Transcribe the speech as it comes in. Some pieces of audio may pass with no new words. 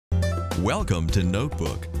Welcome to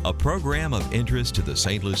Notebook, a program of interest to the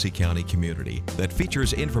St. Lucie County community that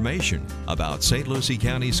features information about St. Lucie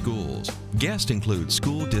County schools. Guests include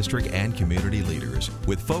school district and community leaders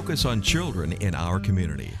with focus on children in our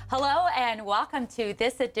community. Hello and welcome to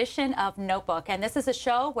this edition of Notebook. And this is a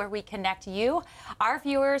show where we connect you, our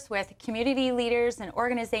viewers, with community leaders and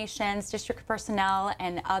organizations, district personnel,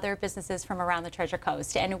 and other businesses from around the Treasure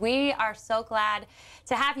Coast. And we are so glad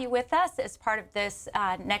to have you with us as part of this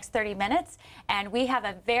next 30 minutes. And we have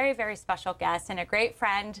a very, very special guest and a great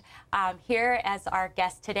friend here as our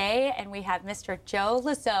guest today. And we have Mr. Joe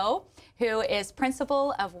Lezeau, who is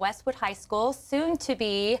principal of Westwood High School, soon to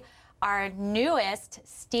be our newest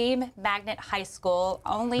STEAM Magnet High School,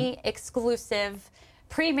 only exclusive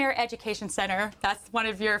Premier Education Center. That's one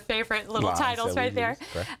of your favorite little titles right there.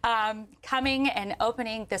 Coming and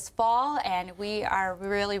opening this fall, and we are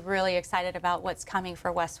really, really excited about what's coming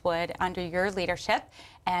for Westwood under your leadership.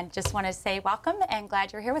 And just want to say welcome and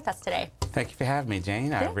glad you're here with us today. Thank you for having me,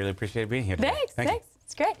 Jane. I really appreciate being here today. Thanks.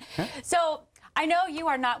 It's great. So I know you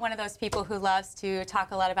are not one of those people who loves to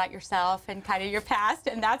talk a lot about yourself and kind of your past,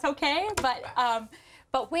 and that's okay.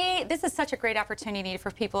 But this is such a great opportunity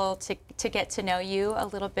for people to get to know you a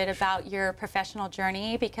little bit about your professional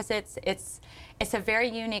journey, because it's a very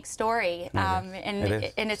unique story,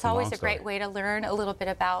 and it's always a great way to learn a little bit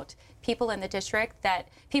about people in the district, that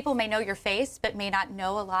people may know your face but may not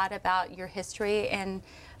know a lot about your history in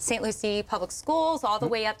St. Lucie Public Schools all the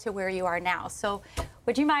way up to where you are now. So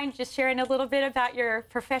would you mind just sharing a little bit about your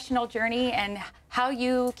professional journey and how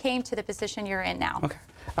you came to the position you're in now? Okay.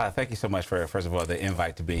 Thank you so much for, first of all, the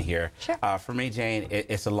invite to being here. Sure. For me, Jane,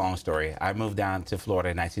 it's a long story. I moved down to Florida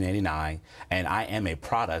in 1989, and I am a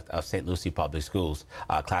product of St. Lucie Public Schools,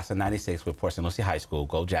 class of '96 with Port St. Lucie High School,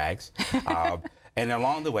 go Jags. And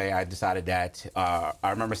along the way, I decided that, I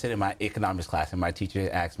remember sitting in my economics class, and my teacher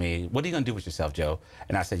asked me, "What are you going to do with yourself, Joe?"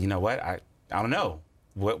 And I said, "You know what? I don't know.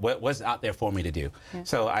 What's out there for me to do?"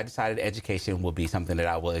 So I decided education will be something that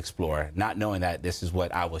I will explore, not knowing that this is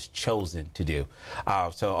what I was chosen to do.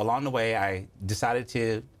 So along the way, I decided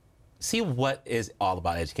to see what is all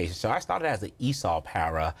about education. So I started as an ESOL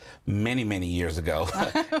para many, many years ago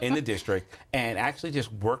in the district, and actually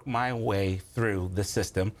just worked my way through the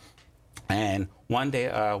system. And one day,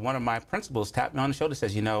 one of my principals tapped me on the shoulder and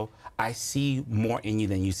says, "You know, I see more in you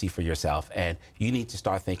than you see for yourself, and you need to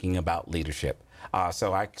start thinking about leadership."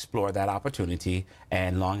 So I explored that opportunity,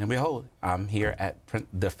 and long and behold, I'm here at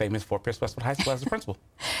the famous Fort Pierce Westwood High School as a principal.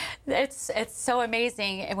 It's so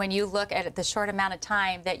amazing when you look at the short amount of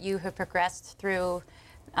time that you have progressed through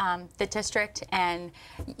the district, and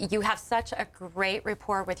you have such a great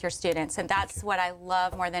rapport with your students, and that's what I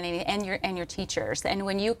love more than any, and your teachers. And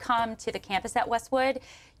when you come to the campus at Westwood,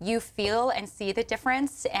 you feel and see the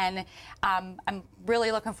difference. And I'm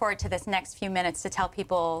really looking forward to this next few minutes to tell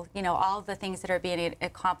people, you know, all the things that are being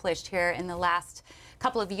accomplished here in the last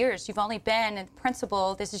couple of years. You've only been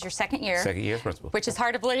principal, this is your second year. Second year principal. Which is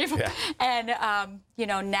hard to believe. Yeah. And, you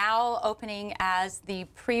know, now opening as the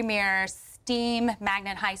premier STEAM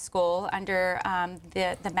Magnet High School under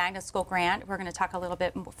the Magnet School grant. We're going to talk a little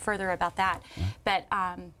bit further about that. But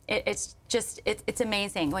it's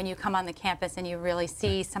amazing when you come on the campus and you really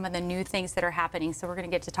see some of the new things that are happening. So we're going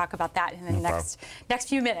to get to talk about that in the next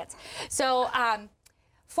few minutes. So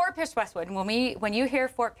Fort Pierce Westwood, when you hear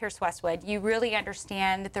Fort Pierce Westwood, you really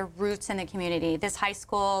understand the roots in the community. This high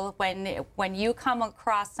school, when you come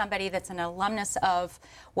across somebody that's an alumnus of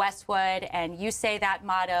Westwood and you say that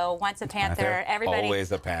motto, once a Panther, everybody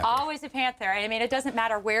always a Panther. Always a Panther. I mean, it doesn't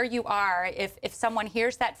matter where you are. If someone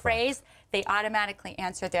hears that phrase, they automatically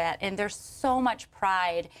answer that. And there's so much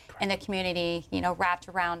pride in the community, you know, wrapped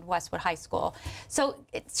around Westwood High School. So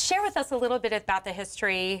share with us a little bit about the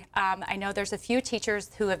history. I know there's a few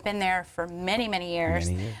teachers who have been there for many, many years.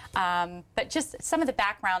 But just some of the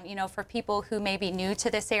background, you know, for people who may be new to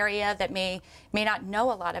this area that may not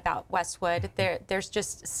know a lot about Westwood, there's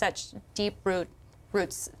just such deep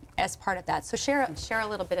roots as part of that. So share a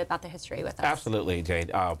little bit about the history with us. Absolutely,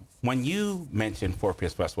 Jade. When you mentioned Fort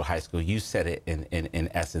Pierce Westwood High School, you said it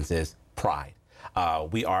in essence is pride.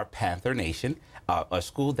 We are Panther Nation, a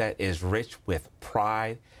school that is rich with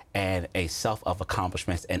pride and a self of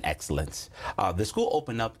accomplishments and excellence. The school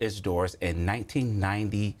opened up its doors in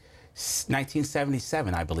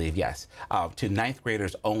 1977, I believe, yes, to ninth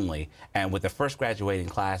graders only, and with the first graduating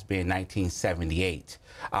class being 1978,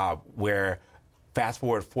 where fast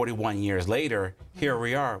forward 41 years later, here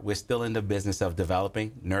we are. We're still in the business of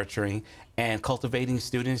developing, nurturing, and cultivating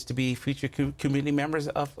students to be future community members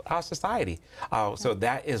of our society. So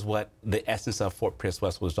that is what the essence of Fort Pierce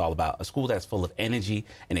Westwood is all about, a school that's full of energy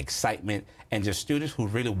and excitement and just students who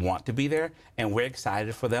really want to be there, and we're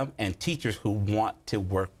excited for them, and teachers who want to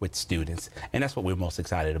work with students. And that's what we're most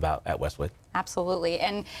excited about at Westwood. Absolutely.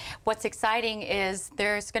 And what's exciting is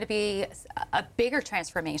there's going to be a bigger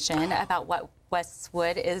transformation about what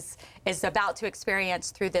Westwood is about to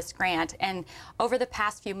experience through this grant. And over the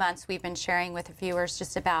past few months, we've been sharing with viewers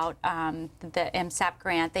just about the MSAP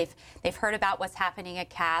grant. They've heard about what's happening at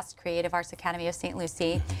CAST, Creative Arts Academy of St.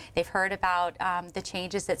 Lucie. They've heard about the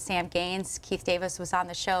changes at Sam Gaines. Keith Davis was on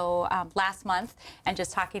the show last month and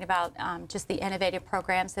just talking about just the innovative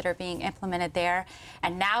programs that are being implemented there.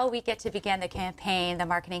 And now we get to begin the campaign, the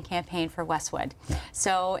marketing campaign for Westwood.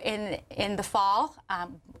 So in the fall,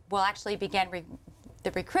 we'll actually begin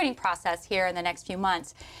the recruiting process here in the next few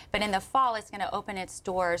months. But in the fall, it's going to open its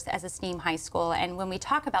doors as a STEAM high school. And when we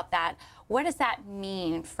talk about that, what does that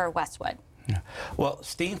mean for Westwood? Well,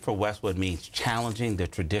 STEAM for Westwood means challenging the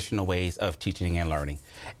traditional ways of teaching and learning.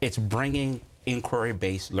 It's bringing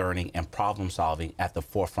inquiry-based learning and problem solving at the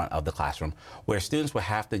forefront of the classroom, where students will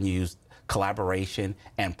have to use collaboration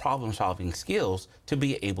and problem-solving skills to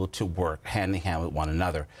be able to work hand-in-hand with one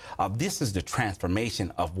another. This is the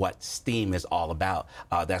transformation of what STEAM is all about.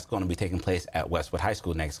 That's going to be taking place at Westwood High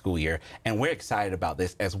School next school year, and we're excited about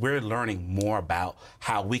this as we're learning more about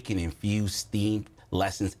how we can infuse STEAM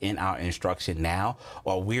lessons in our instruction now,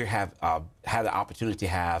 or we have had the opportunity to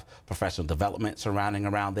have professional development surrounding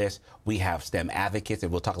around this. We have STEM advocates, and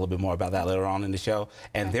we'll talk a little bit more about that later on in the show,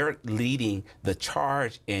 and they're leading the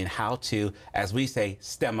charge in how to, as we say,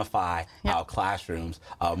 STEMify our classrooms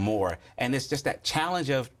more. And it's just that challenge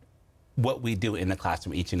of what we do in the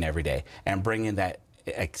classroom each and every day and bringing that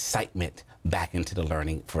excitement back into the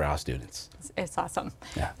learning for our students. It's awesome.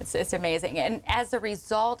 Yeah. It's amazing. And as a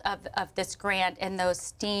result of this grant and those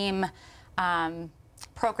STEAM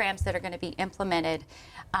programs that are going to be implemented,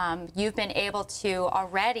 you've been able to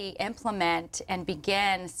already implement and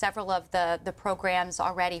begin several of the programs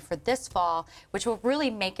already for this fall, which will really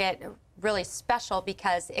make it really special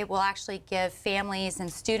because it will actually give families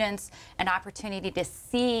and students an opportunity to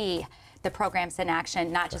see the programs in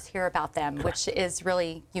action, not just hear about them, which is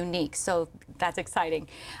really unique. So that's exciting.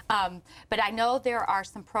 But I know there are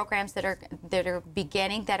some programs that are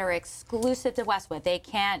beginning that are exclusive to Westwood.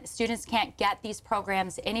 Students can't get these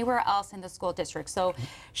programs anywhere else in the school district. So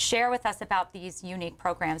share with us about these unique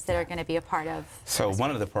programs that are going to be a part of. So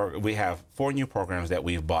one of the we have 4 new programs that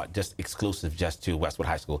we've bought just exclusive just to Westwood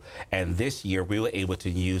High School. And this year we were able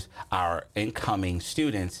to use our incoming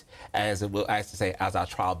students as our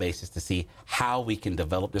trial basis to see how we can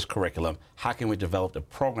develop this curriculum, how can we develop the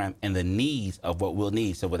program and the needs of what we'll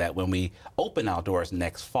need so that when we open our doors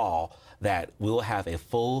next fall, that we'll have a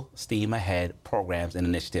full steam ahead programs and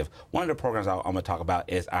initiative. One of the programs I'm going to talk about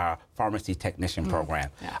is our pharmacy technician program.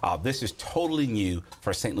 This is totally new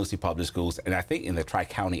for St. Lucie Public Schools, and I think in the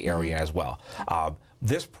Tri-County area as well.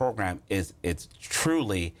 This program it's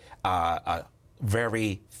truly a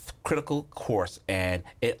very critical course, and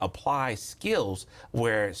it applies skills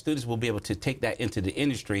where students will be able to take that into the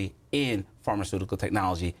industry in pharmaceutical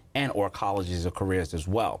technology and or colleges or careers as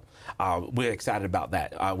well. We're excited about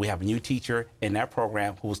that. We have a new teacher in that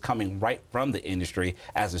program who was coming right from the industry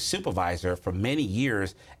as a supervisor for many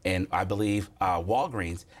years in, I believe,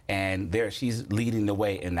 Walgreens, and she's leading the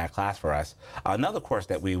way in that class for us. Another course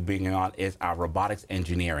that we're bringing on is our robotics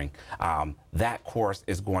engineering. That course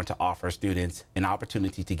is going to offer students an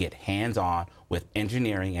opportunity to get hands-on with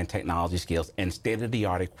engineering and technology skills and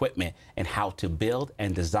state-of-the-art equipment and how to build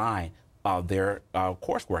and design their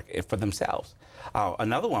coursework for themselves.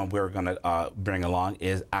 Another one we're going to bring along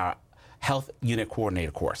is our health unit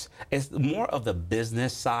coordinator course. It's more of the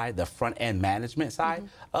business side, the front-end management side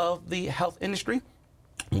of the health industry,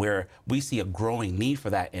 where we see a growing need for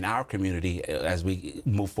that in our community as we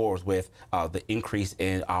move forward with the increase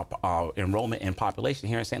in our enrollment and population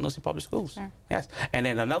here in St. Lucie Public Schools. Sure. Yes. And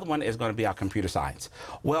then another one is going to be our computer science.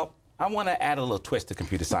 Well, I want to add a little twist to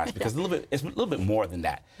computer science because it's a little bit more than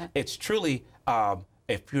that. It's truly a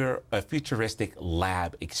futuristic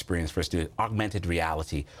lab experience for students, augmented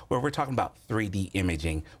reality, where we're talking about 3D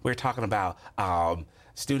imaging. We're talking about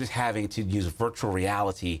students having to use virtual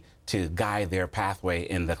reality to guide their pathway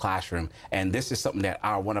in the classroom. And this is something that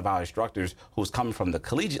one of our instructors, who's coming from the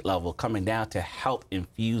collegiate level, coming down to help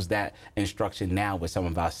infuse that instruction now with some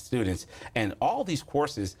of our students. And all these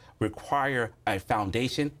courses require a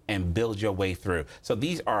foundation and build your way through. So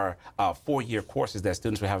these are 4-year courses that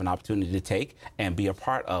students will have an opportunity to take and be a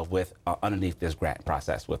part of with underneath this grant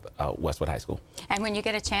process with Westwood High School. And when you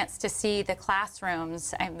get a chance to see the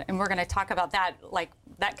classrooms, and we're going to talk about that, like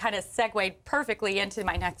that kind of segued perfectly into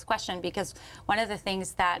my next question, because one of the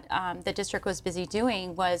things that the district was busy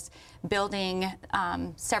doing was building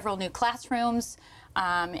several new classrooms,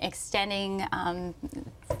 extending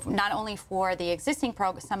not only for the existing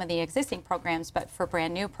some of the existing programs, but for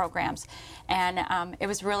brand new programs. And it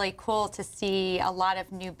was really cool to see a lot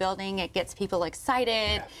of new building. It gets people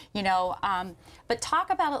excited, you know. But talk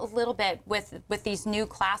about it a little bit with these new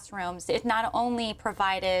classrooms. It not only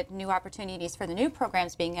provided new opportunities for the new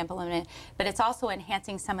programs being implemented, but it's also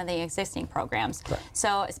enhancing some of the existing programs. Correct.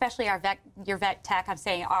 So especially your vet tech, I'm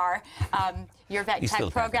saying your vet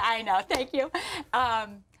tech program. I know, thank you.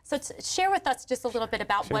 So share with us just a little bit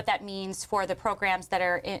about what that means for the programs that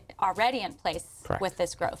are already in place with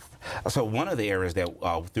this growth. So one of the areas that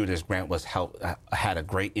through this grant was had a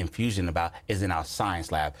great infusion about is in our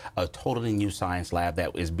science lab, a totally new science lab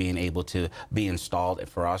that is being able to be installed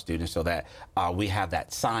for our students so that we have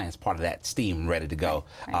that science part of that STEAM ready to go.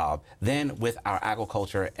 Then with our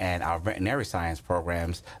agriculture and our veterinary science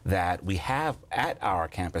programs that we have at our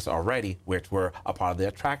campus already, which were a part of the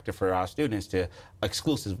attractor for our students to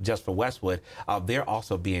exclusive just for Westwood, they're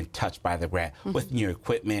also being touched by the grant with new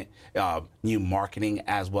equipment, new marketing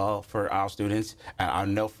as well for our students. I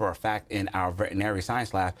know for a fact in our veterinary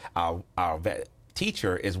science lab, our vet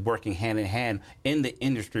teacher is working hand in hand in the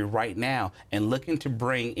industry right now and looking to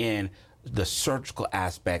bring in the surgical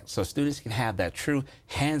aspect so students can have that true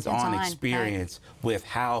hands-on experience with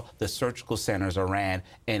how the surgical centers are ran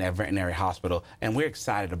in a veterinary hospital. And we're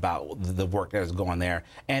excited about the work that is going there.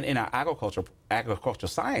 And in our agricultural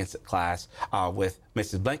science class with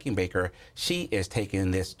Mrs. Blankenbaker, she is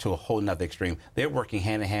taking this to a whole nother extreme. They're working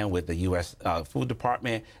hand in hand with the U.S. Food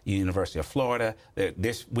Department, University of Florida.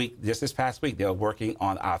 This this past week, they're working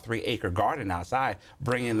on our 3-acre garden outside,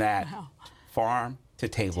 bringing that farm to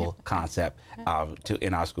table concept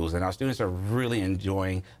in our schools. And our students are really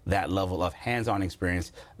enjoying that level of hands-on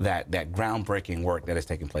experience, that groundbreaking work that is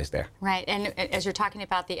taking place there. Right, and as you're talking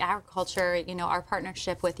about the agriculture, you know, our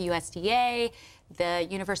partnership with USDA, the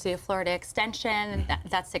University of Florida Extension,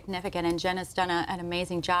 that's significant, and Jen has done an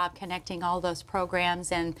amazing job connecting all those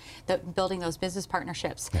programs and building those business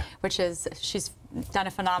partnerships, which is, she's done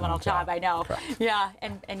a phenomenal job, I know. Correct. Yeah,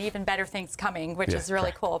 and even better things coming, which is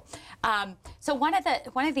really cool. So one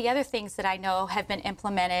of the other things that I know have been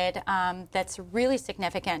implemented that's really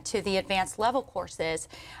significant to the advanced level courses,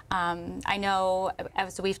 I know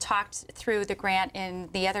as we've talked through the grant in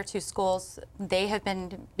the other 2 schools, they have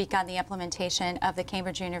begun the implementation of the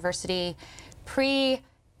Cambridge University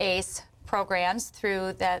pre-ACE programs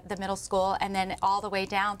through the middle school, and then all the way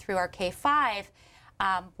down through our K-5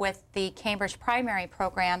 with the Cambridge primary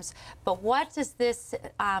programs. But what does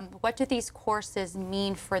what do these courses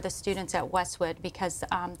mean for the students at Westwood? Because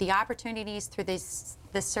the opportunities through this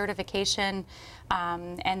certification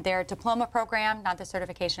and their diploma program, not the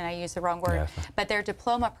certification, I used the wrong word, but their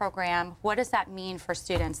diploma program, what does that mean for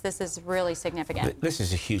students? This is really significant. This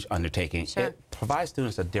is a huge undertaking. It provides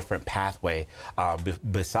students a different pathway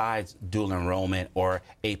besides dual enrollment or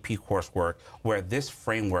AP coursework, where this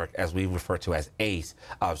framework, as we refer to as ACE,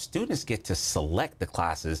 students get to select the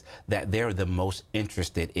classes that they're the most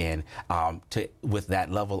interested in with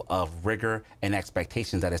that level of rigor and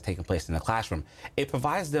expectations that has taken place in the classroom. It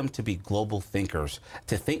provides them to be global thinkers,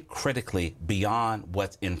 to think critically beyond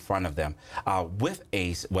what's in front of them. With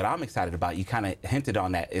ACE, what I'm excited about, you kind of hinted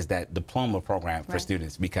on that, is that diploma program for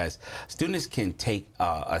students, because students can take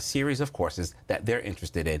a series of courses that they're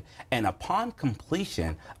interested in, and upon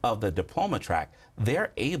completion of the diploma track,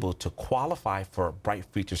 they're able to qualify for Bright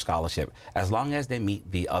Future Scholarship as long as they meet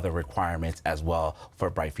the other requirements as well for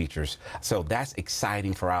Bright Futures. So that's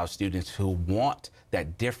exciting for our students who want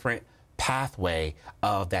that different pathway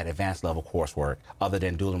of that advanced level coursework other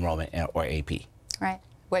than dual enrollment or AP. Right.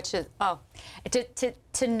 Which is,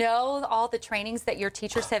 to know all the trainings that your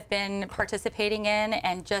teachers have been participating in,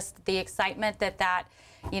 and just the excitement that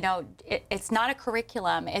it's not a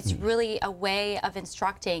curriculum. It's really a way of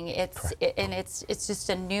instructing. It's just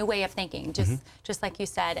a new way of thinking, just like you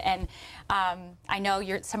said. And I know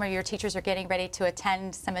some of your teachers are getting ready to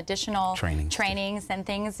attend some additional trainings and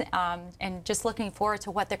things, and just looking forward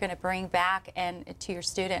to what they're going to bring back and to your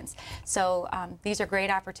students. So these are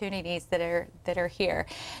great opportunities that are here.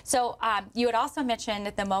 So you had also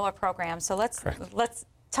mentioned the MOA program. So let's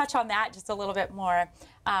touch on that just a little bit more.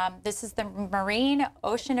 This is the Marine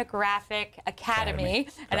Oceanographic Academy,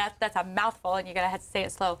 and that's a mouthful, and you're going to have to say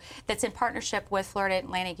it slow, that's in partnership with Florida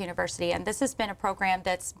Atlantic University. And this has been a program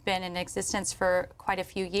that's been in existence for quite a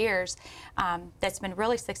few years, that's been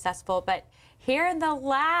really successful. But here in the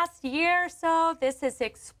last year or so, this has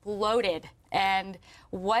exploded. And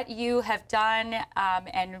what you have done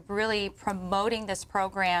and really promoting this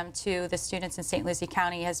program to the students in St. Lucie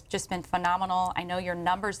County has just been phenomenal. I know your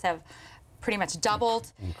numbers have pretty much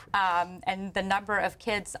doubled, and the number of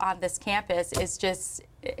kids on this campus is just,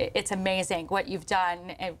 it's amazing what you've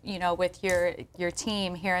done, with your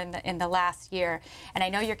team here in the last year. And I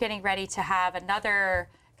know you're getting ready to have another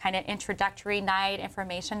kind of introductory night,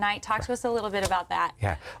 information night. Talk to us a little bit about that.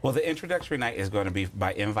 Yeah, well, the introductory night is going to be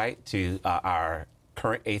by invite to our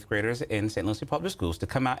current 8th graders in St. Lucie Public Schools to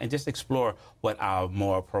come out and just explore what our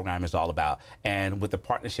MOA program is all about, and with the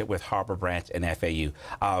partnership with Harbor Branch and FAU.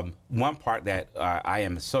 One part that I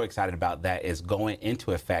am so excited about that is going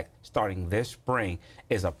into effect starting this spring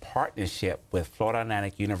is a partnership with Florida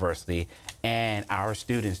Atlantic University and our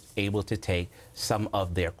students able to take some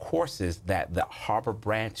of their courses that the Harbor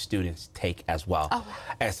Branch students take as well. Oh.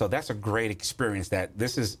 And so that's a great experience. That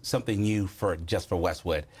this is something new just for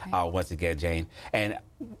Westwood, once again, Jane. And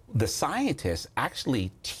the scientists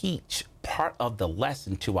actually teach part of the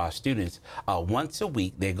lesson to our students once a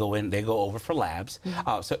week. They go over for labs.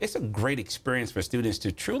 So it's a great experience for students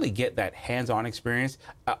to truly get that hands-on experience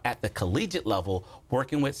at the collegiate level,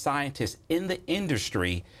 working with scientists in the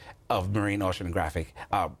industry of marine oceanographic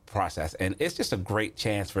process. And it's just a great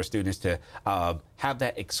chance for students to have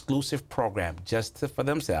that exclusive program just for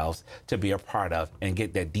themselves to be a part of and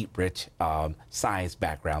get that deep, rich science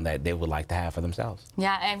background that they would like to have for themselves.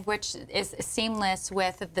 Yeah, and which is seamless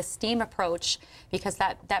with the STEAM approach, because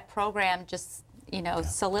that program just,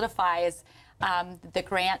 solidifies the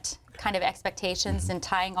grant kind of expectations and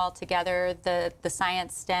tying all together the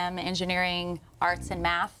science, STEM, engineering, arts, and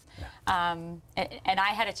math. And I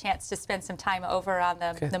had a chance to spend some time over on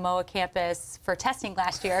the MOA campus for testing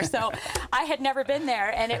last year, so I had never been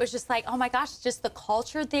there, and it was just like, oh my gosh, just the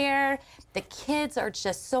culture there. The kids are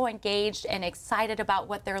just so engaged and excited about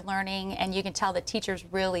what they're learning, and you can tell the teachers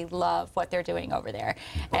really love what they're doing over there.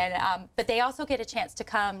 And but they also get a chance to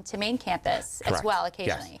come to main campus as well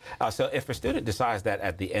occasionally. Yes. So if a student decides that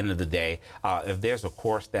at the end of the day, if there's a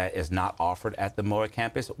course that is not offered at the MOA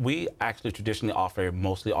campus, we actually traditionally offer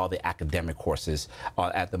mostly all the academic courses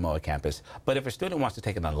at the MOA campus. But if a student wants to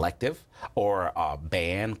take an elective or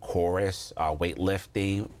band, chorus,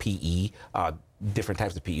 weightlifting, PE, different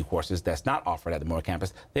types of PE courses that's not offered at the MOA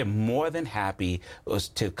campus, they're more than happy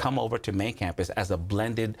to come over to main campus as a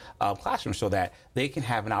blended classroom, so that they can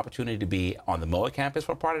have an opportunity to be on the MOA campus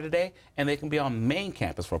for part of the day, and they can be on main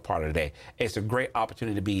campus for part of the day. It's a great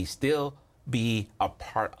opportunity to still be a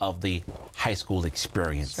part of the high school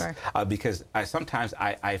experience. Sure. Because sometimes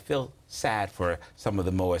I feel sad for some of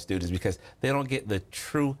the MOA students because they don't get the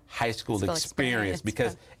true high school experience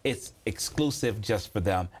because it's exclusive just for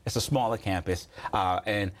them. It's a smaller campus,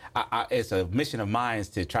 and it's a mission of mine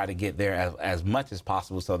to try to get there as much as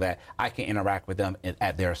possible so that I can interact with them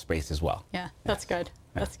at their space as well. Yeah, that's good.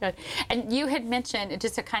 That's good. And you had mentioned,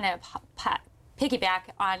 just to kind of piggyback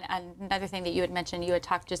on another thing that you had mentioned, you had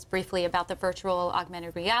talked just briefly about the virtual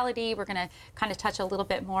augmented reality. We're going to kind of touch a little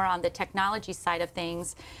bit more on the technology side of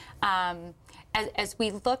things. As we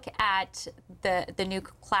look at the new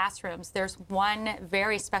classrooms, there's one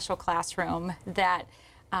very special classroom that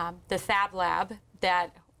the Fab Lab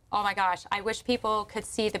that, oh my gosh, I wish people could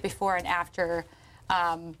see the before and after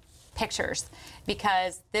pictures,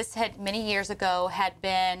 because this had many years ago had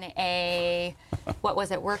been a, what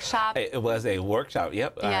was it, workshop? It was a workshop,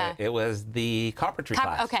 yep. Yeah. It was the carpentry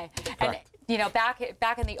class. Okay. Correct. And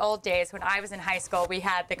back in the old days when I was in high school, we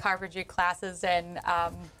had the carpentry classes and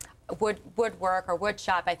woodwork or wood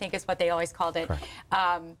shop, I think is what they always called it.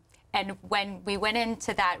 And when we went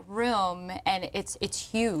into that room, and it's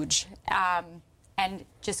huge, and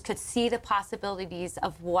just could see the possibilities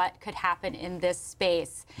of what could happen in this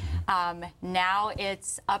space. Now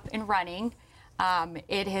it's up and running.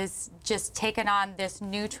 It has just taken on this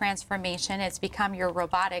new transformation. It's become your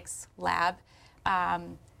robotics lab.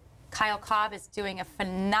 Kyle Cobb is doing a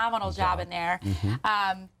phenomenal job in there.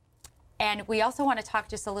 And we also want to talk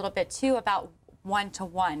just a little bit too about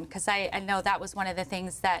one-to-one, because I know that was one of the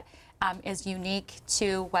things that is unique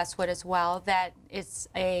to Westwood as well, that it's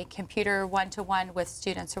a computer one-to-one with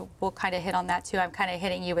students. So we'll kind of hit on that too. I'm kind of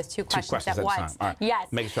hitting you with two questions at once. All right.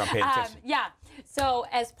 Yes. Make sure I'm paying attention. Yeah. So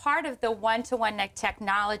as part of the one-to-one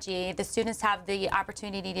technology, the students have the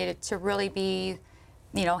opportunity to really be,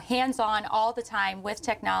 you know, hands-on all the time with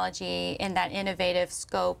technology in that innovative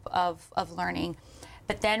scope of learning.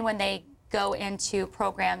 But then when they go into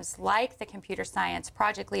programs like the Computer Science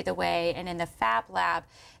Project Lead the Way and in the Fab Lab,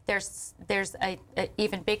 there's a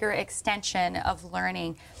even bigger extension of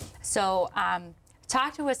learning. So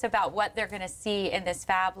talk to us about what they're going to see in this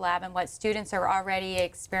Fab Lab and what students are already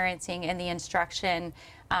experiencing in the instruction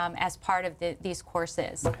as part of these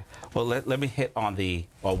courses. Okay. Well, let me hit on the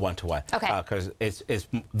one-to-one. Okay. Because it's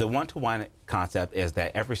the one-to-one concept is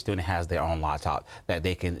that every student has their own laptop that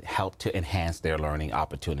they can help to enhance their learning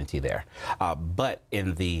opportunity there. But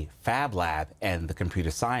in the Fab Lab and the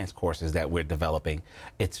computer science courses that we're developing,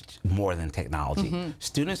 it's more than technology.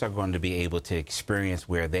 Students are going to be able to experience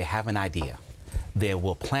where they have an idea. They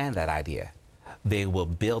will plan that idea. They will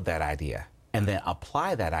build that idea and then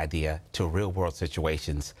apply that idea to real-world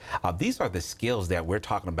situations. These are the skills that we're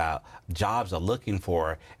talking about jobs are looking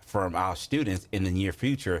for from our students in the near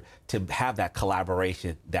future, to have that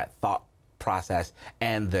collaboration, that thought process,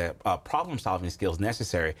 and the problem-solving skills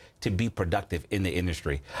necessary to be productive in the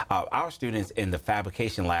industry. Our students in the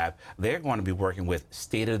fabrication lab, they're going to be working with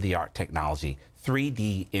state-of-the-art technology,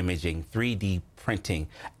 3D imaging, 3D printing,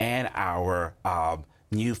 and our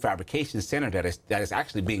new fabrication center that is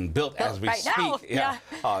actually being built as we speak. Now.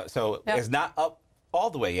 Yeah. So it's not up all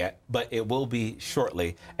the way yet, but it will be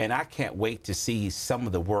shortly. And I can't wait to see some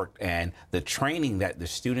of the work and the training that the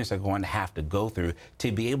students are going to have to go through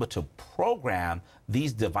to be able to program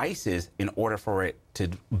these devices in order for it to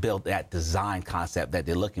build that design concept that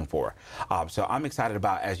they're looking for. So I'm excited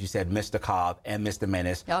about, as you said, Mr. Cobb and Mr.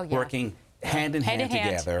 Menace working hand in hand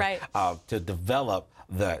together to develop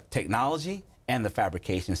the technology and the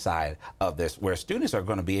fabrication side of this, where students are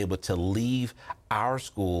going to be able to leave our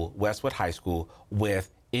school, Westwood High School, with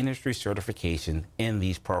industry certification in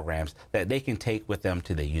these programs that they can take with them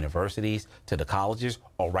to the universities, to the colleges,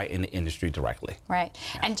 or right in the industry directly. Right.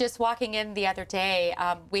 Yeah. And just walking in the other day,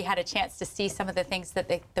 we had a chance to see some of the things that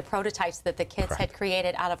the prototypes that the kids had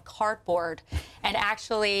created out of cardboard, and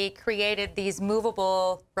actually created these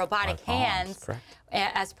movable robotic hands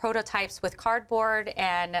as prototypes with cardboard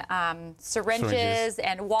and syringes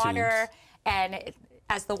and water. Tubes. And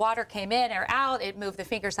as the water came in or out, it moved the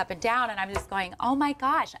fingers up and down, and I'm just going, oh my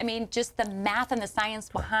gosh. I mean, just the math and the science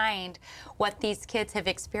behind what these kids have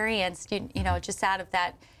experienced, you know, just out of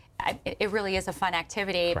that, it really is a fun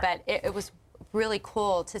activity, but it was really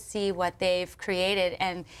cool to see what they've created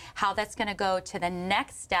and how that's going to go to the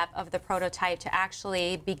next step of the prototype to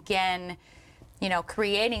actually begin, you know,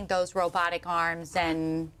 creating those robotic arms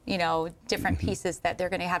and, you know, different pieces that they're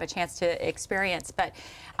going to have a chance to experience. But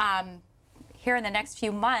here in the next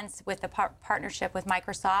few months, with the partnership with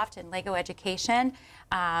Microsoft and Lezeau Education,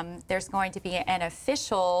 there's going to be an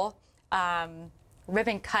official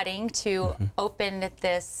ribbon cutting to open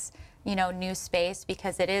this, you know, new space,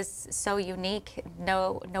 because it is so unique.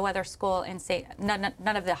 No other school in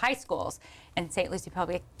none of the high schools in St. Lucie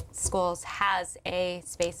Public Schools has a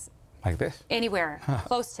space like this anywhere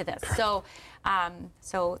close to this. So,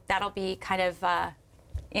 so that'll be kind of.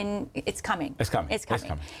 It's coming. It's coming. It's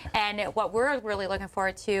coming. And what we're really looking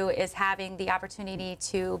forward to is having the opportunity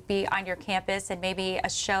to be on your campus, and maybe a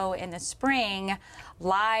show in the spring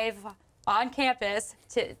live on campus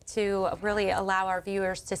to really allow our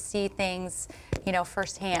viewers to see things, you know,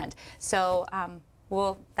 firsthand. So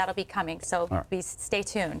that'll be coming. So stay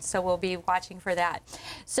tuned. So we'll be watching for that.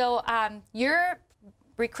 So your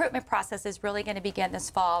recruitment process is really going to begin this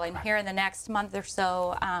fall, and here in the next month or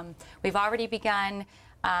so, we've already begun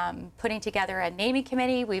putting together a naming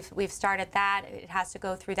committee. We've started that. It has to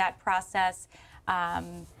go through that process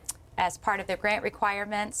as part of their grant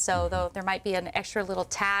requirements. So though there might be an extra little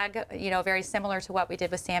tag, you know, very similar to what we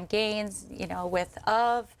did with Sam Gaines, you know, with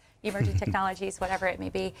emerging technologies, whatever it may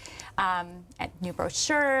be, and new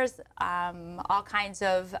brochures, all kinds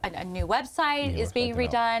of a new website is being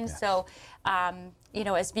redone. Yes. So, you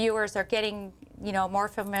know, as viewers are getting, you know, more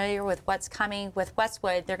familiar with what's coming with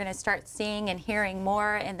Westwood, they're going to start seeing and hearing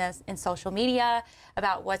more in social media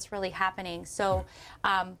about what's really happening. So,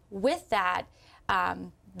 with that,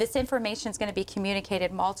 this information is going to be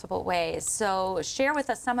communicated multiple ways. So share with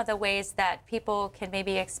us some of the ways that people can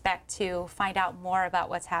maybe expect to find out more about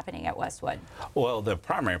what's happening at Westwood. Well, the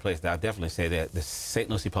primary place that I'll definitely say that the St.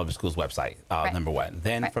 Lucie Public Schools website, number one.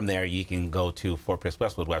 Then from there, you can go to Fort Pierce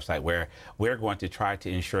Westwood website, where we're going to try to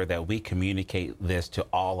ensure that we communicate this to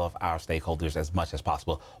all of our stakeholders as much as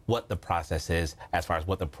possible, what the process is, as far as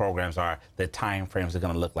what the programs are, the time frames are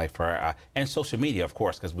going to look like for, and social media, of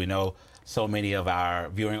course, because we know so many of our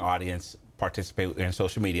viewing audience participate in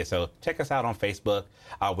social media. So check us out on Facebook.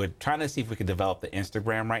 We're trying to see if we can develop the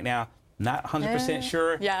Instagram right now. Not 100%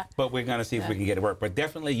 sure, but we're going to see if we can get it work. But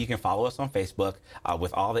definitely you can follow us on Facebook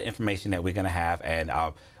with all the information that we're going to have. And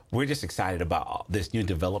we're just excited about this new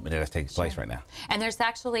development that's taking place right now. And there's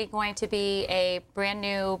actually going to be a brand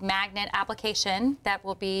new magnet application that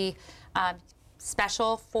will be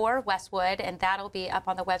special for Westwood, and that'll be up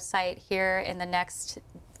on the website here in the next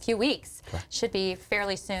few weeks. Should be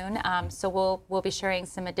fairly soon. So we'll be sharing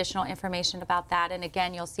some additional information about that, and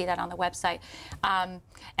again, you'll see that on the website. And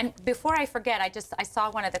before I forget, I saw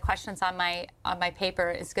one of the questions on my paper.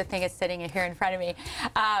 It's a good thing it's sitting here in front of me.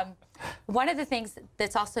 One of the things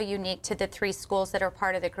that's also unique to the 3 schools that are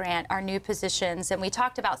part of the grant are new positions, and we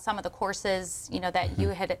talked about some of the courses, you know, that you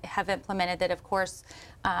have implemented. That, of course,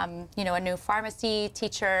 you know, a new pharmacy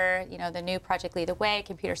teacher, you know, the new Project Lead the Way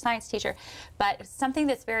computer science teacher. But something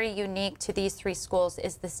that's very unique to these 3 schools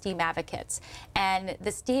is the STEAM advocates, and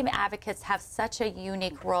the STEAM advocates have such a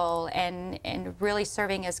unique role in really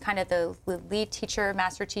serving as kind of the lead teacher,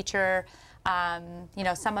 master teacher. You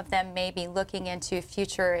know, some of them may be looking into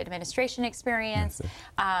future administration experience,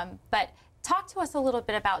 but talk to us a little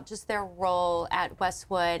bit about just their role at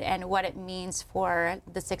Westwood and what it means for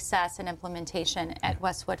the success and implementation at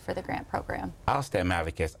Westwood for the grant program. Our STEM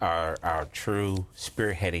advocates are our true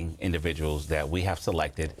spearheading individuals that we have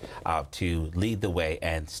selected to lead the way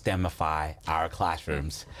and STEMify our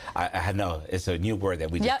classrooms. I know it's a new word that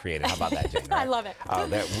we just created. How about that, Jane? Right? I love it.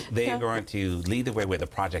 They're going to lead the way with the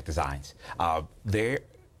project designs. They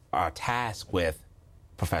are tasked with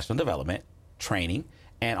professional development, training,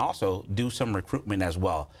 and also do some recruitment as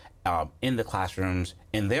well in the classrooms,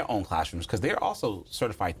 in their own classrooms, because they're also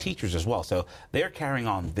certified teachers as well. So they're carrying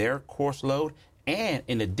on their course load, and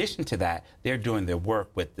in addition to that, they're doing their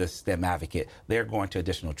work with the STEM advocate. They're going to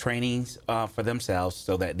additional trainings for themselves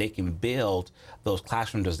so that they can build those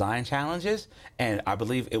classroom design challenges. And I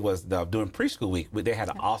believe it was during preschool week, they had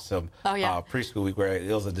an awesome preschool week where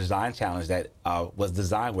it was a design challenge that was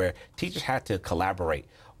designed where teachers had to collaborate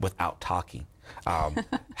without talking.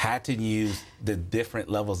 Had to use the different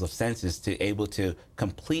levels of senses to able to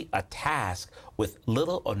complete a task with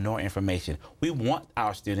little or no information. We want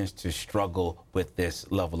our students to struggle with this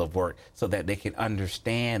level of work so that they can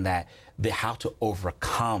understand that how to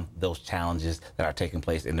overcome those challenges that are taking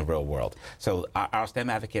place in the real world. So our STEM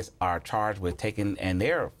advocates are charged with taking, and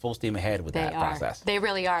they're full steam ahead with that process. They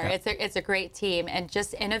really are. It's a great team, and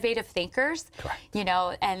just innovative thinkers. You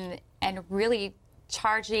know, and really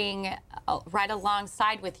charging right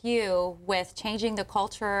alongside with you with changing the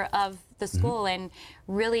culture of the school and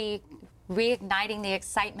really reigniting the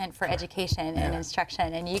excitement for education and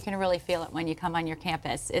instruction. And you can really feel it when you come on your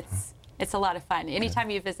campus. It's a lot of fun. Anytime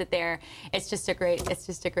you visit there, it's just a great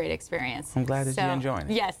experience. I'm glad that you're enjoying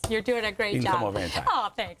it. Yes, you're doing a great job. You can come over anytime. Oh,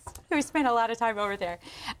 thanks. We spent a lot of time over there.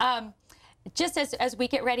 Just as we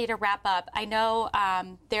get ready to wrap up, I know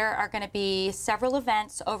there are going to be several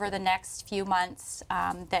events over the next few months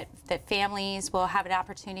that families will have an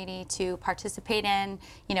opportunity to participate in.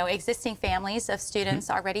 You know, existing families of students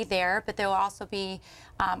already there, but there will also be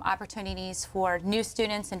opportunities for new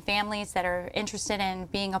students and families that are interested in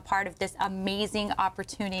being a part of this amazing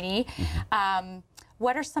opportunity.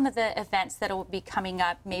 What are some of the events that will be coming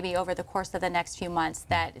up maybe over the course of the next few months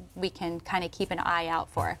that we can kind of keep an eye out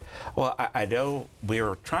for? Well, I know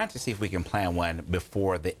we're trying to see if we can plan one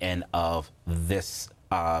before the end of this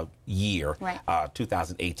year,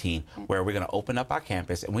 2018, where we're going to open up our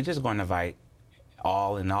campus, and we're just going to invite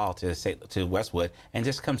all in all to Westwood and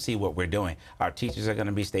just come see what we're doing. Our teachers are going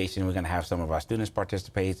to be stationed. We're going to have some of our students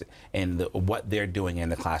participate in what they're doing in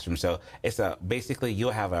the classroom. So it's basically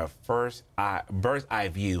you'll have a bird's eye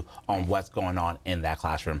view on what's going on in that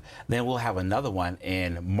classroom. Then we'll have another one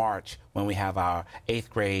in March when we have our 8th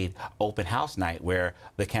grade open house night, where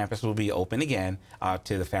the campus will be open again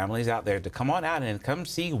to the families out there to come on out and come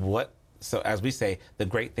see what so as we say, the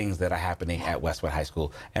great things that are happening at Westwood High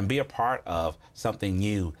School, and be a part of something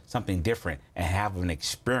new, something different, and have an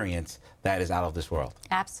experience that is out of this world.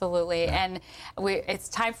 Absolutely. Yeah. And it's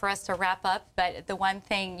time for us to wrap up, but the one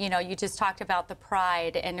thing, you know, you just talked about the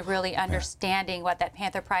pride and really understanding what that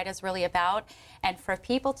Panther Pride is really about, and for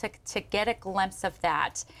people to get a glimpse of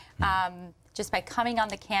that, just by coming on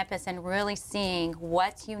the campus and really seeing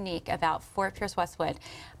what's unique about Fort Pierce Westwood,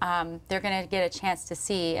 they're going to get a chance to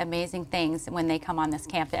see amazing things when they come on this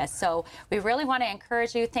campus. So we really want to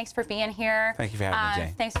encourage you. Thanks for being here. Thank you for having me,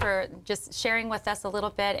 Jane. Thanks for just sharing with us a little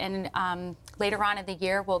bit. And later on in the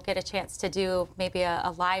year, we'll get a chance to do maybe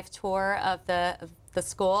a live tour of the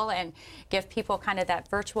school and give people kind of that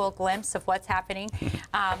virtual glimpse of what's happening.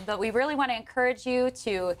 But we really want to encourage you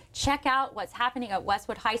to check out what's happening at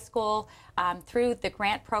Westwood High School through the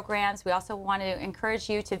grant programs. We also want to encourage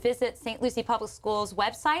you to visit St. Lucie Public School's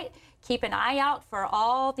website. Keep an eye out for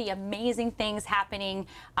all the amazing things happening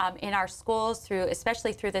in our schools,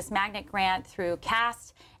 especially through this magnet grant, through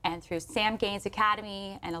CAST, and through Sam Gaines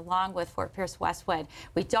Academy, and along with Fort Pierce Westwood.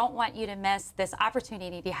 We don't want you to miss this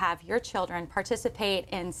opportunity to have your children participate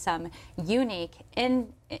in some unique,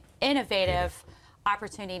 innovative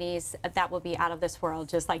opportunities that will be out of this world,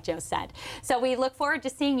 just like Joe said. So we look forward to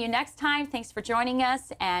seeing you next time. Thanks for joining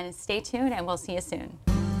us, and stay tuned, and we'll see you soon.